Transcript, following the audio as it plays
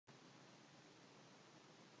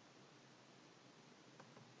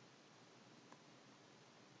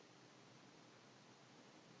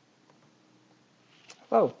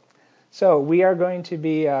Oh, so we are going to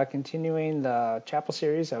be continuing the chapel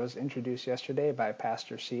series that was introduced yesterday by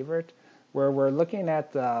Pastor Sievert, where we're looking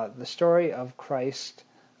at the story of Christ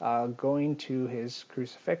going to his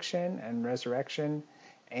crucifixion and resurrection,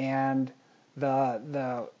 and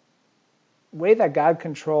the way that God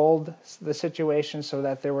controlled the situation so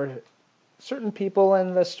that there were certain people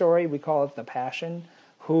in the story, we call it the Passion,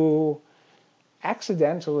 who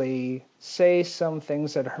accidentally say some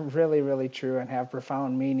things that are really, really true and have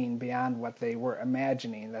profound meaning beyond what they were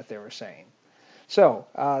imagining that they were saying. So,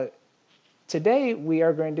 today we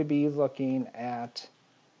are going to be looking at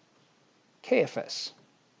Caiaphas.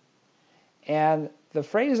 And the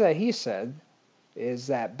phrase that he said is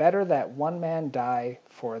that better that one man die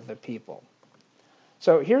for the people.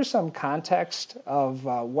 So here's some context of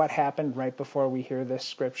what happened right before we hear this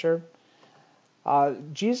scripture.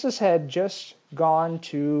 Jesus had just gone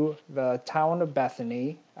to the town of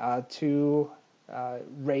Bethany to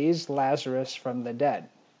raise Lazarus from the dead.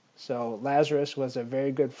 So Lazarus was a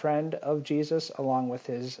very good friend of Jesus, along with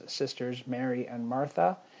his sisters Mary and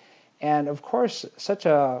Martha. And of course, such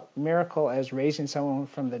a miracle as raising someone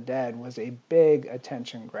from the dead was a big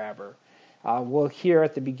attention grabber. We'll hear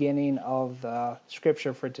at the beginning of the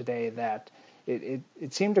scripture for today that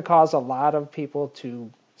it seemed to cause a lot of people to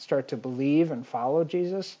start to believe and follow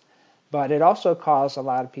Jesus, but it also caused a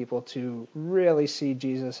lot of people to really see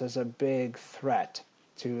Jesus as a big threat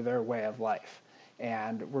to their way of life.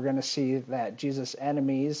 And we're going to see that Jesus'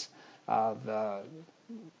 enemies, the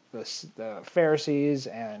Pharisees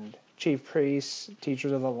and chief priests,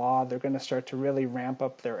 teachers of the law, they're going to start to really ramp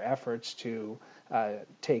up their efforts to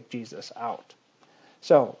take Jesus out.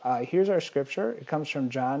 So here's our scripture. It comes from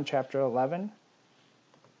John chapter 11.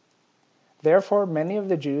 Therefore, many of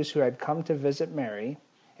the Jews who had come to visit Mary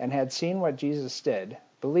and had seen what Jesus did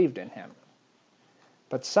believed in him.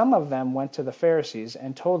 But some of them went to the Pharisees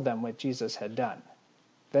and told them what Jesus had done.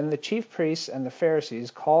 Then the chief priests and the Pharisees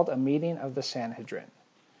called a meeting of the Sanhedrin.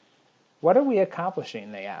 "What are we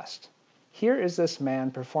accomplishing?" they asked. "Here is this man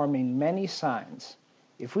performing many signs.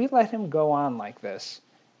 If we let him go on like this,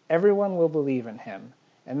 everyone will believe in him,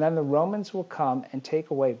 and then the Romans will come and take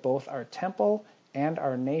away both our temple and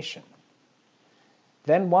our nation."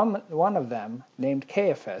 Then one of them, named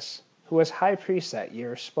Caiaphas, who was high priest that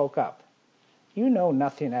year, spoke up. "You know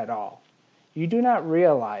nothing at all. You do not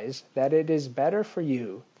realize that it is better for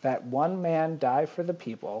you that one man die for the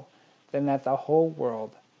people than that the whole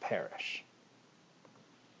world perish."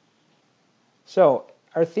 So,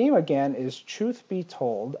 our theme again is truth be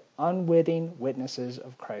told, unwitting witnesses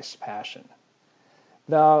of Christ's passion.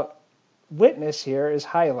 The witness here is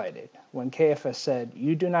highlighted when Caiaphas said,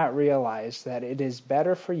 "You do not realize that it is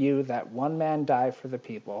better for you that one man die for the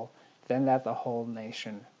people than that the whole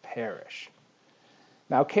nation perish."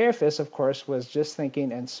 Now, Caiaphas, of course, was just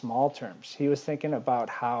thinking in small terms. He was thinking about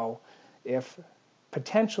how if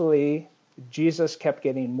potentially Jesus kept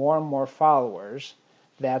getting more and more followers,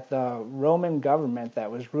 that the Roman government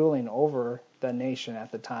that was ruling over the nation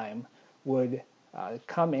at the time would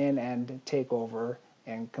come in and take over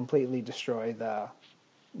and completely destroy the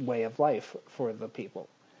way of life for the people.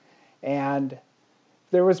 And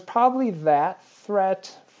there was probably that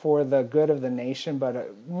threat for the good of the nation, but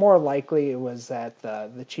more likely it was that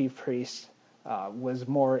the chief priest was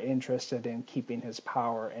more interested in keeping his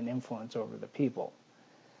power and influence over the people.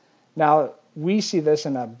 Now, we see this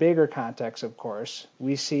in a bigger context, of course.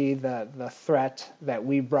 We see the threat that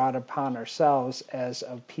we brought upon ourselves as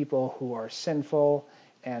of people who are sinful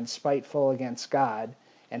and spiteful against God,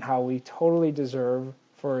 and how we totally deserve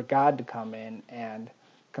for God to come in and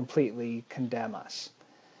completely condemn us.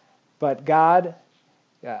 But God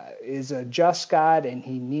is a just God, and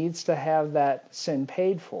he needs to have that sin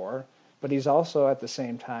paid for, but he's also at the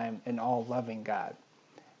same time an all-loving God.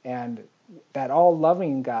 And that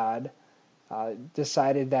all-loving God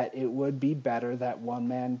decided that it would be better that one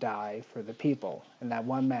man die for the people. And that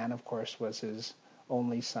one man, of course, was his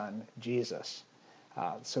only son, Jesus.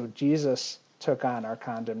 So Jesus took on our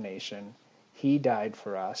condemnation. He died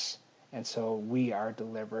for us, and so we are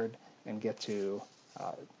delivered and get to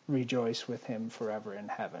rejoice with him forever in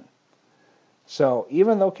heaven. So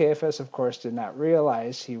even though Caiaphas, of course, did not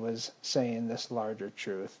realize he was saying this larger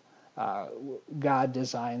truth, God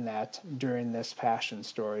designed that during this passion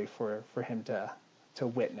story for him to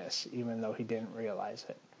witness, even though he didn't realize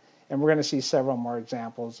it. And we're going to see several more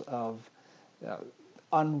examples of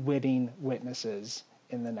unwitting witnesses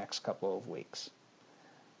in the next couple of weeks.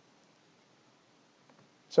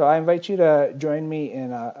 So I invite you to join me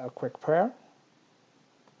in a quick prayer.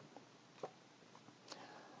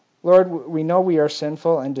 Lord, we know we are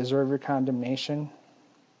sinful and deserve your condemnation.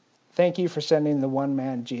 Thank you for sending the one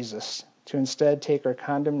man, Jesus, to instead take our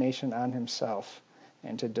condemnation on himself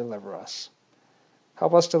and to deliver us.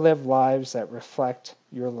 Help us to live lives that reflect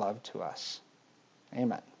your love to us.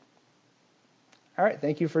 Amen. All right,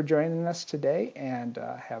 thank you for joining us today, and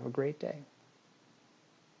have a great day.